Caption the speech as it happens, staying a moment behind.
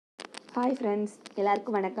Hi friends,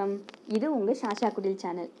 எல்லாருக்கும் வணக்கம். இது உங்கள் சாஷா குடில்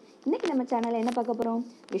சேனல். இன்றைக்கி நம்ம சேனலில் என்ன பார்க்க போகிறோம்?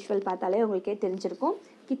 விஷுவல் பார்த்தாலே உங்களுக்கே தெரிஞ்சிருக்கும்.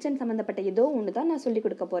 கிச்சன் சம்மந்தப்பட்ட ஏதோ ஒன்று தான் நான் சொல்லிக்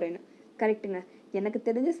கொடுக்க போகிறேன்னு. கரெக்டுங்க. எனக்கு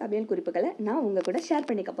தெரிஞ்ச சமையல் குறிப்புகளை நான் உங்கள் கூட ஷேர்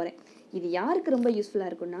பண்ணிக்க போகிறேன். இது யாருக்கு ரொம்ப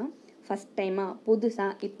யூஸ்ஃபுல்லாக இருக்குன்னா, ஃபஸ்ட் டைமாக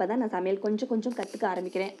புதுசாக இப்போ தான் நான் சமையல் கொஞ்சம் கற்றுக்க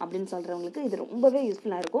ஆரம்பிக்கிறேன் அப்படின்னு சொல்கிறவங்களுக்கு இது ரொம்பவே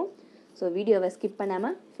யூஸ்ஃபுல்லாக இருக்கும். ஸோ வீடியோவை ஸ்கிப்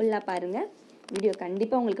பண்ணாமல் ஃபுல்லாக பாருங்கள். வீடியோ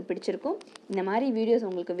கண்டிப்பாக உங்களுக்கு பிடிச்சிருக்கும். இந்த மாதிரி வீடியோஸ்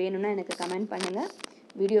உங்களுக்கு வேணும்னா எனக்கு கமெண்ட் பண்ணுங்கள்.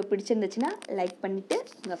 வீடியோ பிடிச்சிருந்துச்சுன்னா லைக் பண்ணிவிட்டு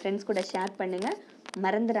உங்கள் ஃப்ரெண்ட்ஸ் கூட ஷேர் பண்ணுங்கள்.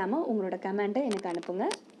 மறந்துடாமல் உங்களோட கமெண்ட்டை எனக்கு அனுப்புங்க.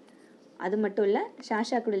 அது மட்டும் இல்லை,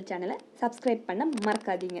 சாஷா குடில் சேனலை சப்ஸ்கிரைப் பண்ண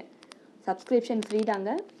மறக்காதீங்க. சப்ஸ்கிரிப்ஷன் ஃப்ரீ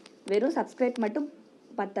தாங்க. வெறும் சப்ஸ்கிரைப் மட்டும்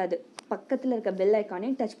பத்தாது, பக்கத்தில் இருக்க பெல்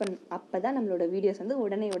ஐக்கானையும் டச் பண்ணணும். அப்போ தான் நம்மளோட வீடியோஸ் வந்து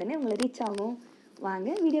உடனே உங்களை ரீச் ஆகும். வாங்க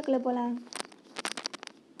வீடியோக்குள்ளே போகலாம்.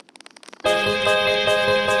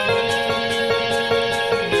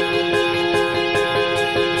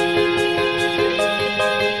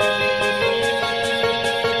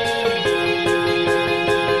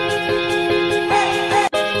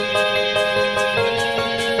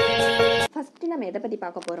 நம்ம எதை பற்றி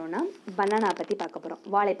பார்க்க போகிறோம்னா, பனானா பற்றி பார்க்க போகிறோம்.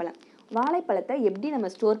 வாழைப்பழத்தை எப்படி நம்ம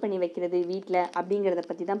ஸ்டோர் பண்ணி வைக்கிறது வீட்டில் அப்படிங்கிறத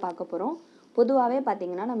பற்றி தான் பார்க்க போகிறோம். பொதுவாகவே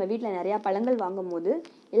பார்த்திங்கன்னா, நம்ம வீட்டில் நிறையா பழங்கள் வாங்கும் போது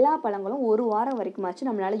எல்லா பழங்களும் ஒரு வாரம் வரைக்குமாச்சும்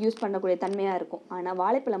நம்மளால் யூஸ் பண்ணக்கூடிய தன்மையாக இருக்கும். ஆனால்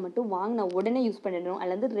வாழைப்பழம் மட்டும் வாங்கின உடனே யூஸ் பண்ணிடணும்,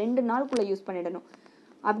 அல்லது 2 நாளுக்குள்ளே யூஸ் பண்ணிடணும்.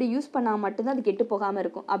 அப்படி யூஸ் பண்ணால் மட்டும்தான் அது கெட்டு போகாமல்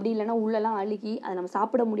இருக்கும். அப்படி இல்லைன்னா உள்ளெல்லாம் அழுகி அதை நம்ம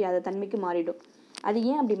சாப்பிட முடியாத தன்மைக்கு மாறிடும். அது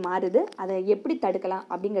ஏன் அப்படி மாறுது, அதை எப்படி தடுக்கலாம்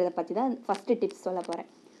அப்படிங்கிறத பற்றி தான் ஃபஸ்ட்டு டிப்ஸ் சொல்ல போகிறேன்.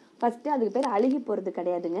 ஃபஸ்ட்டு அதுக்கு பேர் அழுகி போகிறது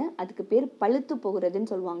கிடையாதுங்க, அதுக்கு பேர் பழுத்து போகிறதுன்னு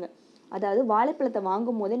சொல்லுவாங்க. அதாவது வாழைப்பழத்தை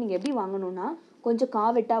வாங்கும் போதே நீங்கள் எப்படி வாங்கணும்னா, கொஞ்சம்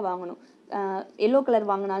காவெட்டாக வாங்கணும். எல்லோ கலர்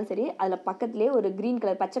வாங்கினாலும் சரி, அதில் பக்கத்துலேயே ஒரு க்ரீன்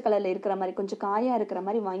கலர், பச்சை கலரில் இருக்கிற மாதிரி கொஞ்சம் காயாக இருக்கிற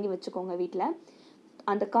மாதிரி வாங்கி வச்சுக்கோங்க வீட்டில்.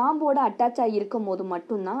 அந்த காம்போட அட்டாச்சாக இருக்கும் போது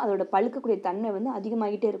மட்டும்தான் அதோட பழுக்கக்கூடிய தன்மை வந்து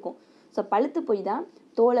அதிகமாகிட்டே இருக்கும். ஸோ பழுத்து போய் தான்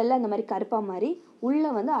தோலெல்லாம் அந்த மாதிரி கருப்பாக மாதிரி உள்ளே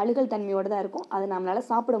வந்து அழுகல் தன்மையோடு தான் இருக்கும். அதை நம்மளால்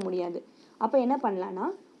சாப்பிட முடியாது. அப்போ என்ன பண்ணலான்னா,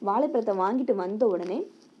 வாழைப்பழத்தை வாங்கிட்டு வந்த உடனே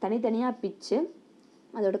தனித்தனியாக பிச்சு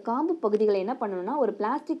அதோட காம்பு பகுதிகளை என்ன பண்ணணும்னா, ஒரு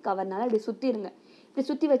பிளாஸ்டிக் கவர்னால இப்படி சுற்றிடுங்க. இப்படி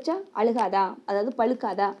சுற்றி வச்சா அழுகாதா, அதாவது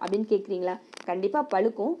பழுக்காதா அப்படின்னு கேட்குறீங்களா? கண்டிப்பாக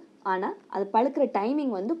பழுக்கும். ஆனால் அது பழுக்கிற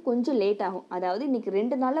டைமிங் வந்து கொஞ்சம் லேட் ஆகும். அதாவது இன்றைக்கி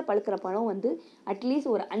 2 நாளில் பழுக்கிற பழம் வந்து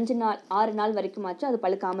அட்லீஸ்ட் ஒரு 5 நாள் 6 நாள் வரைக்குமாச்சும் அது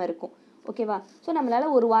பழுக்காமல் இருக்கும். ஓகேவா? ஸோ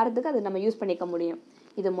நம்மளால் ஒரு வாரத்துக்கு அதை நம்ம யூஸ் பண்ணிக்க முடியும்.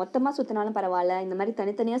 இது மொத்தமாக சுற்றினாலும் பரவாயில்ல, இந்த மாதிரி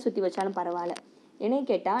தனித்தனியாக சுற்றி வச்சாலும் பரவாயில்ல.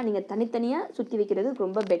 என்னன்னு கேட்டால், நீங்கள் தனித்தனியாக சுற்றி வைக்கிறது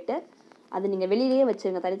ரொம்ப பெட்டர். அது நீங்கள் வெளியிலேயே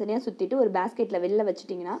வச்சுருங்க. தனித்தனியாக சுற்றிட்டு ஒரு பேஸ்கெட்டில் வெளில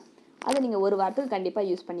வச்சுட்டிங்கன்னா அதை நீங்கள் ஒரு வாரத்துக்கு கண்டிப்பாக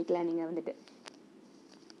யூஸ் பண்ணிக்கலாம். நீங்கள் வந்துட்டு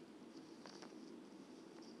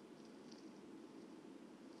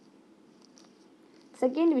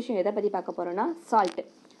செகண்ட் விஷயம் எதை பற்றி பார்க்க போகிறோன்னா, சால்ட்டு.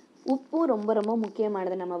 உப்பும் ரொம்ப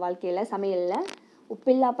முக்கியமானது நம்ம வாழ்க்கையில். சமையலில்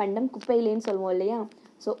உப்பில்லா பண்டம் குப்பையிலேன்னு சொல்லுவோம் இல்லையா?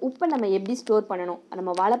 ஸோ உப்பை நம்ம எப்படி ஸ்டோர் பண்ணணும்,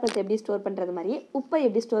 நம்ம வாழைப்பழத்தை எப்படி ஸ்டோர் பண்ணுறது மாதிரியே உப்பை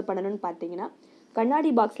எப்படி ஸ்டோர் பண்ணணும்னு பார்த்தீங்கன்னா, கண்ணாடி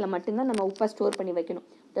பாக்ஸில் மட்டும்தான் நம்ம உப்பை ஸ்டோர் பண்ணி வைக்கணும்.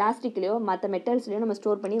 பிளாஸ்டிக்லேயோ மற்ற மெட்டல்ஸ்லையோ நம்ம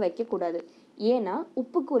ஸ்டோர் பண்ணி வைக்கக்கூடாது. ஏன்னா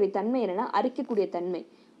உப்புக்கு ஒரு தன்மை என்னென்னா, அரிக்கக்கூடிய தன்மை.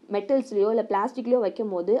 மெட்டல்ஸ்லையோ இல்லை பிளாஸ்டிக்லையோ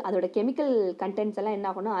வைக்கும் போது அதோட கெமிக்கல் கண்டென்ட்ஸ் எல்லாம் என்ன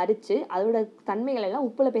ஆகும்னா அரித்து அதோட தன்மைகள் எல்லாம்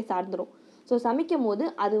உப்பில் போய் சார்ந்துடும். ஸோ சமைக்கும் போது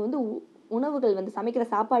அது வந்து உணவுகள் வந்து சமைக்கிற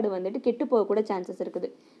சாப்பாடு வந்துட்டு கெட்டு போகக்கூட சான்சஸ் இருக்குது.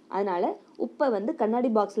 அதனால் உப்பை வந்து கண்ணாடி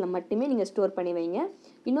பாக்ஸில் மட்டுமே நீங்கள் ஸ்டோர் பண்ணி வைங்க.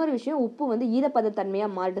 இன்னொரு விஷயம், உப்பு வந்து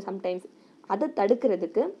ஈரப்பதத்தன்மையாக மாறிடும் சம்டைம்ஸ். அதை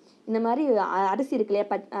தடுக்கிறதுக்கு இந்த மாதிரி அரிசி இருக்கு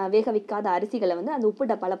இல்லையா, வேக வைக்காத அரிசிகளை வந்து அந்த உப்பு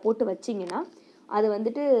டப்பாவில் போட்டு வச்சிங்கன்னா அது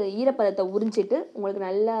வந்துட்டு ஈரப்பதத்தை உறிஞ்சிட்டு உங்களுக்கு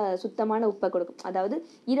நல்ல சுத்தமான உப்பை கொடுக்கும். அதாவது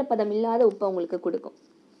ஈரப்பதம் இல்லாத உப்பை உங்களுக்கு கொடுக்கும்.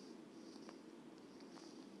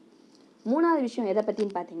 மூணாவது விஷயம் எதை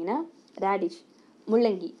பற்றின்னு பார்த்தீங்கன்னா, ரேடிஷ்,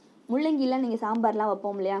 முள்ளங்கிலாம் நீங்கள் சாம்பார்லாம்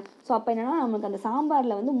வைப்போம் இல்லையா? ஸோ அப்போ என்னென்னா, நமக்கு அந்த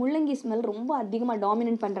சாம்பாரில் வந்து முள்ளங்கி ஸ்மெல் ரொம்ப அதிகமாக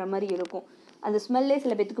டாமினன்ட் பண்ணுற மாதிரி இருக்கும். அந்த ஸ்மெல்லே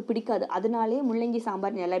சில பேத்துக்கு பிடிக்காது. அதனாலே முள்ளங்கி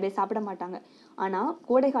சாம்பார் நிறைய பேர் சாப்பிட மாட்டாங்க. ஆனால்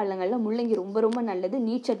கோடை காலங்களில் முள்ளங்கி ரொம்ப நல்லது,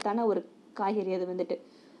 நீர்ச்சத்தான ஒரு காய்கறி அது வந்துட்டு.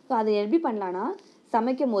 ஸோ அதை எப்படி பண்ணலான்னா,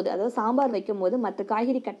 சமைக்கும் போது, அதாவது சாம்பார் வைக்கும் போது மற்ற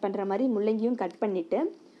காய்கறி கட் பண்ணுற மாதிரி முள்ளங்கியும் கட் பண்ணிவிட்டு,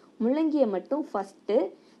 முள்ளங்கியை மட்டும் ஃபஸ்ட்டு,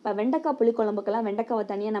 இப்போ வெண்டைக்காய் புளிக்குழம்புக்கெல்லாம் வெண்டைக்காவை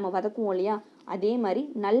தனியாக நம்ம வதக்குவோம் இல்லையா, அதே மாதிரி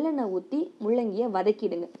நல்லெண்ணெய் ஊற்றி முள்ளங்கியை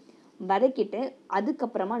வதக்கிடுங்க. வதக்கிட்டு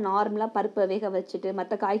அதுக்கப்புறமா நார்மலாக பருப்பை வேக வச்சுட்டு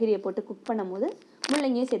மற்ற காய்கறியை போட்டு குக் பண்ணும் போது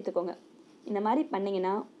முள்ளங்கியை சேர்த்துக்கோங்க. இந்த மாதிரி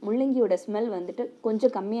பண்ணிங்கன்னா முள்ளங்கியோட ஸ்மெல் வந்துட்டு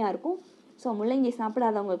கொஞ்சம் கம்மியாக இருக்கும். ஸோ முள்ளங்கி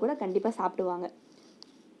சாப்பிடாதவங்க கூட கண்டிப்பாக சாப்பிடுவாங்க.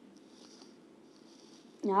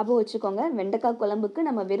 ஞாபகம் வச்சுக்கோங்க, வெண்டைக்காய் குழம்புக்கு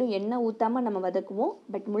நம்ம வெறும் எண்ணெய் ஊற்றாமல் நம்ம வதக்குவோம்.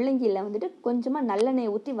 பட் முள்ளங்கியில் வந்துட்டு கொஞ்சமாக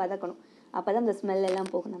நல்லெண்ணெய் ஊற்றி வதக்கணும். அப்போ தான் அந்த ஸ்மெல்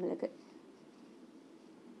எல்லாம் போகும் நம்மளுக்கு.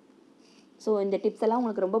 ஸோ இந்த டிப்ஸ் எல்லாம்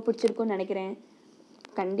உங்களுக்கு ரொம்ப பிடிச்சிருக்குன்னு நினைக்கிறேன்.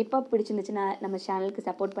 கண்டிப்பாக பிடிச்சிருந்துச்சுன்னா நம்ம சேனலுக்கு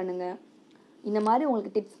சப்போர்ட் பண்ணுங்கள். இந்த மாதிரி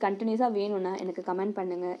உங்களுக்கு டிப்ஸ் கண்டினியூஸாக வேணும்னா எனக்கு கமெண்ட்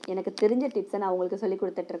பண்ணுங்கள். எனக்கு தெரிஞ்ச டிப்ஸை நான் உங்களுக்கு சொல்லி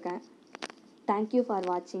கொடுத்துட்ருக்கேன். தேங்க்யூ ஃபார்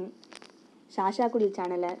வாட்சிங். சாஷா குடில்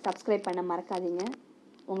சேனலை சப்ஸ்கிரைப் பண்ண மறக்காதீங்க.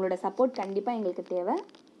 உங்களோட சப்போர்ட் கண்டிப்பாக எங்களுக்கு தேவை.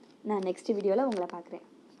 நான் நெக்ஸ்ட் வீடியோவில் உங்களை பார்க்குறேன்.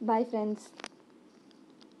 Bye friends.